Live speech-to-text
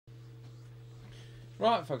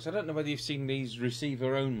Right, folks, I don't know whether you've seen these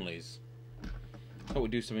receiver onlys. I thought we'd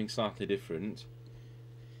do something slightly different.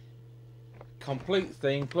 Complete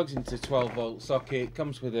thing, plugs into 12-volt socket,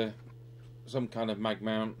 comes with some kind of mag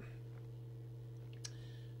mount,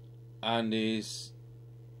 and is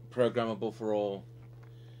programmable for all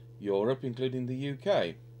Europe, including the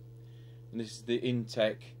UK. And this is the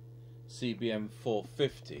Intek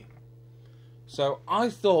CBM450. So I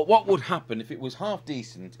thought what would happen if it was half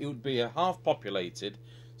decent, it would be a half populated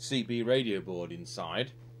CB radio board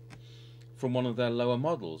inside from one of their lower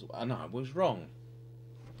models, and I was wrong.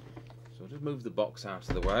 So I'll just move the box out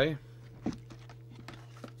of the way,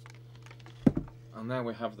 and now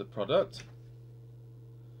we have the product.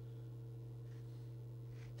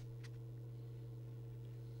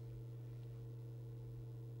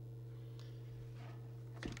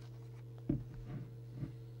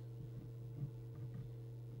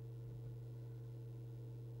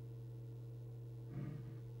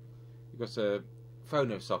 Got a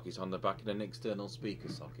phono socket on the back and an external speaker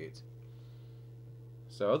socket.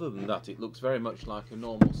 So other than that, it looks very much like a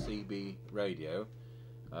normal CB radio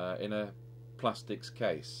in a plastics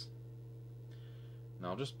case.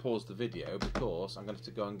 Now I'll just pause the video because I'm going to have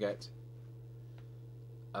to go and get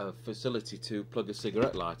a facility to plug a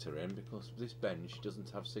cigarette lighter in, because this bench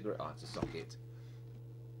doesn't have cigarette lighter socket.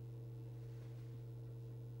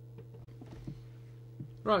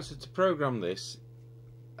 Right, so to program this,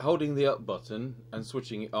 holding the up button and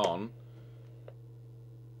switching it on,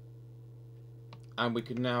 and we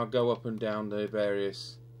can now go up and down the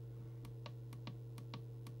various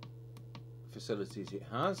facilities it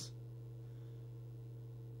has.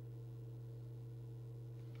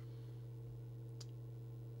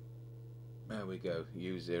 There we go,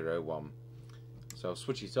 U01. So I'll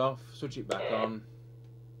switch it off, switch it back on,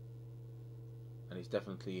 and it's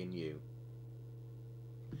definitely in U.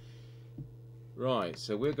 Right,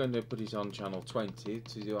 so we're going to put it on channel 20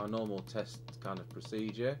 to do our normal test kind of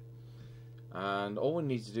procedure, and all we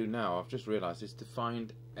need to do now, I've just realised, is to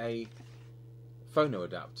find a phono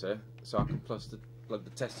adapter so I can plug the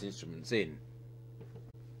test instruments in.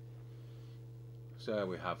 So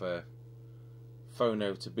we have a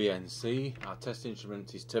phono to BNC, our test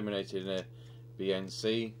instrument is terminated in a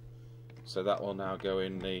BNC, so that will now go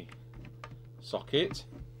in the socket.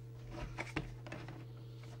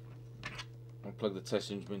 I'll plug the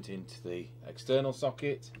test instrument into the external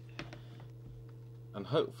socket, and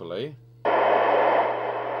hopefully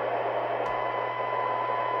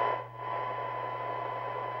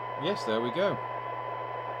yes, there we go.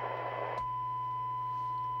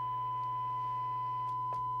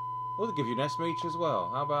 Oh, they'll give you an S meter as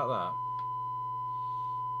well. How about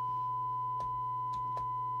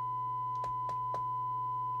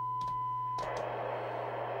that?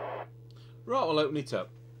 Right, we'll open it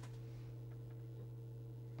up.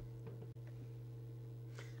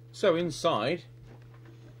 So inside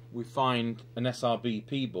we find an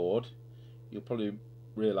SRBP board. You'll probably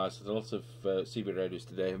realise that a lot of CB radios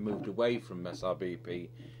today have moved away from SRBP,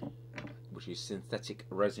 which is synthetic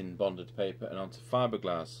resin bonded paper, and onto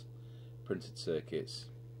fiberglass printed circuits.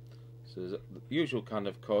 So there's the usual kind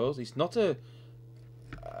of coils. It's not a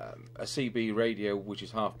CB radio which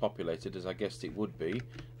is half populated as I guessed it would be.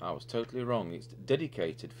 I was totally wrong. It's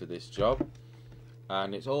dedicated for this job,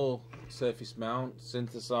 and it's all surface mount,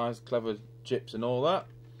 synthesized, clever chips and all that,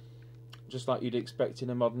 just like you'd expect in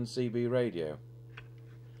a modern CB radio.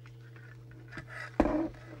 In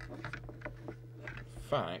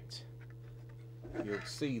fact, you'll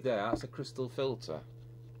see there, that's a crystal filter.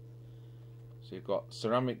 So you've got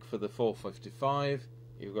ceramic for the 455,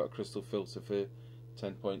 you've got a crystal filter for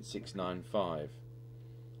 10.695.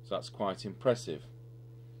 So that's quite impressive.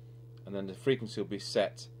 And then the frequency will be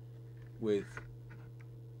set with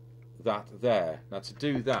that there. Now to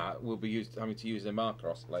do that we'll be having to use a marker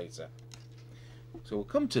oscillator, so we'll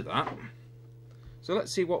come to that. So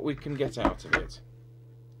let's see what we can get out of it.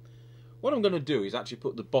 What I'm going to do is actually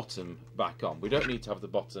put the bottom back on. We don't need to have the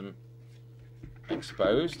bottom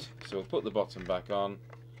exposed, so we'll put the bottom back on,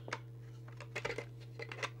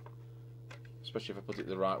 especially if I put it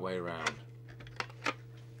the right way around.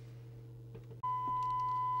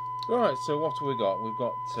 Right, so what have we got? We've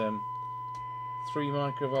got 3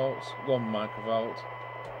 microvolts, 1 microvolt,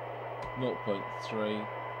 0.3.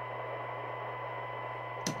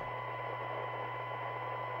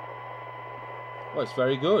 Well, it's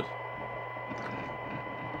very good.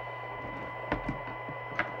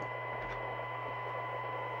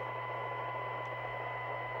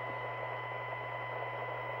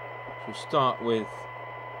 We'll start with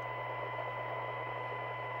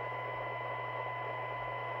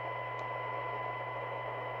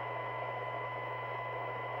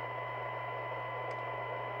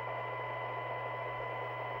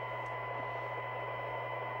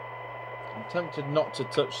tempted not to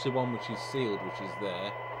touch the one which is sealed, which is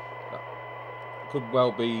there. That could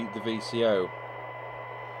well be the VCO.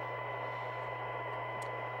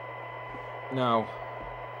 Now,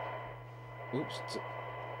 oops,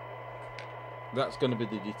 that's going to be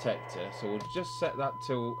the detector, so we'll just set that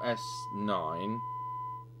to S9,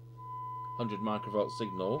 100 microvolt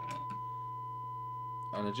signal,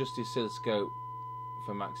 and adjust the oscilloscope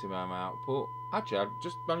for maximum output. Actually, I've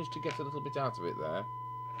just managed to get a little bit out of it there.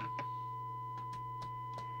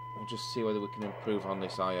 We'll just see whether we can improve on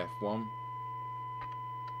this IF one.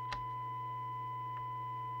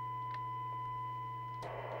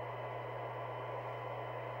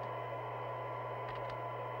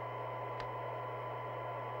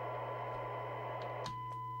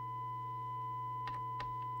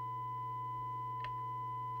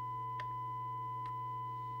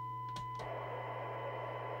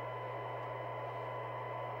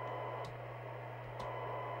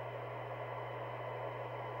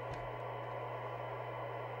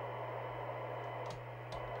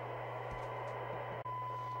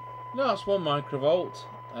 No, that's 1 microvolt.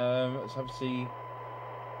 Let's have a see.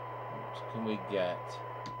 What can we get?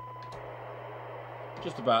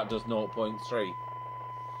 Just about does 0.3.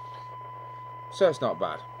 So it's not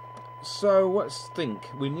bad. So let's think.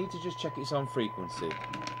 We need to just check it's on frequency.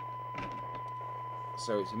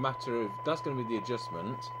 So it's a matter of, that's going to be the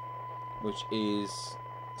adjustment, which is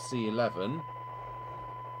C11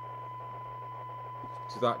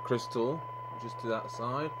 to that crystal, just to that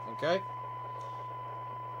side. Okay.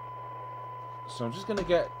 So I'm just going to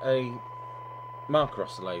get a marker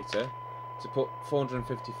oscillator to put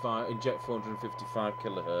 455, inject 455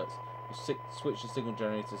 kilohertz, switch the signal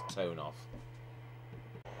generator's tone off.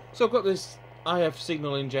 So I've got this IF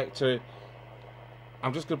signal injector.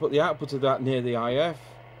 I'm just going to put the output of that near the IF,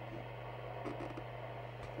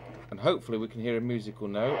 and hopefully we can hear a musical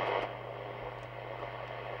note.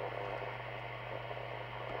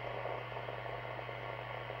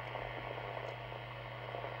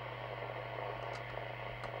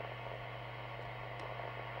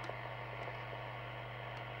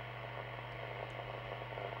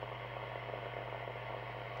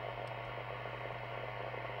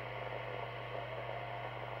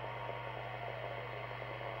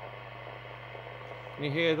 Can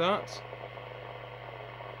you hear that?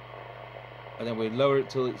 And then we lower it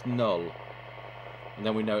till it's null, and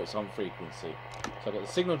then we know it's on frequency. So I've got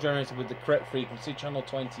the signal generator with the correct frequency, channel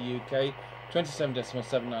 20 UK,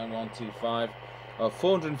 27.79125,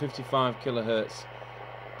 455 kilohertz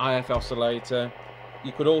IF oscillator.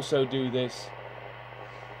 You could also do this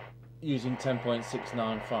using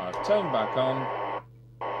 10.695. Tone back on,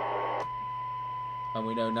 and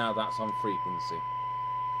we know now that's on frequency.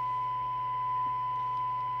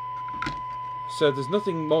 So there's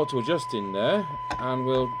nothing more to adjust in there, and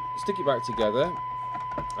we'll stick it back together,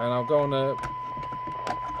 and I'll go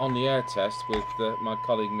on the air test with my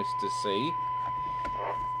colleague Mr. C.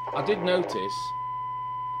 I did notice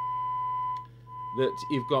that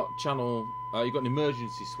you've got you've got an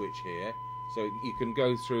emergency switch here, so you can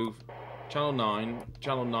go through channel 9,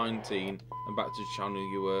 channel 19, and back to the channel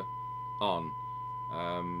you were on.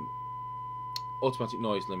 Automatic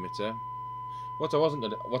noise limiter. What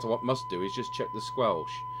I must do is just check the squelch.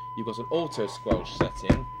 You've got an auto squelch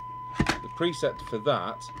setting. The preset for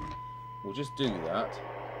that, we'll just do that,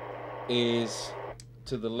 is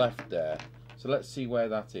to the left there. So let's see where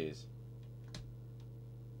that is.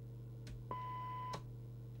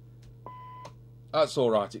 That's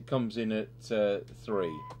alright, it comes in at 3.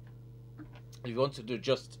 If you wanted to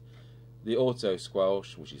adjust the auto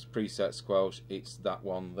squelch, which is preset squelch, it's that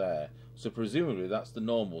one there. So presumably that's the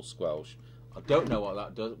normal squelch. I don't know what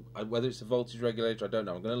that does, whether it's a voltage regulator, I don't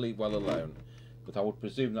know. I'm going to leave well alone, but I would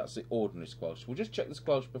presume that's the ordinary squelch. We'll just check the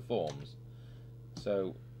squelch performs.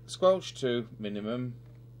 So, squelch to minimum,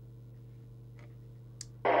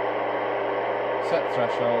 set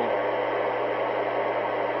threshold,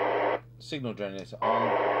 signal generator on,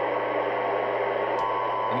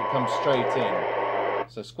 and it comes straight in.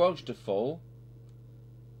 So squelch to full,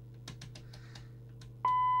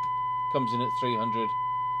 comes in at 300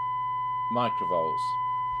 microvolts.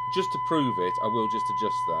 Just to prove it, I will just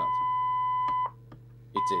adjust that.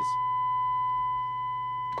 It is.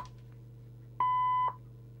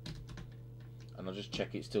 And I'll just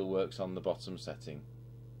check it still works on the bottom setting.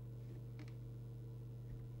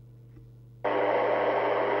 It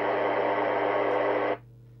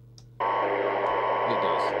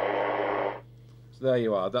does. So there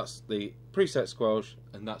you are. That's the preset squelch,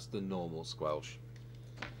 and that's the normal squelch.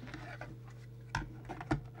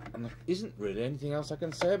 And there isn't really anything else I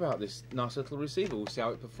can say about this nice little receiver. We'll see how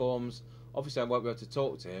it performs. Obviously I won't be able to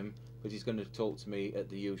talk to him, but he's going to talk to me at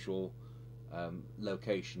the usual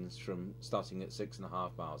locations from starting at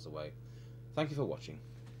 6.5 miles away. Thank you for watching.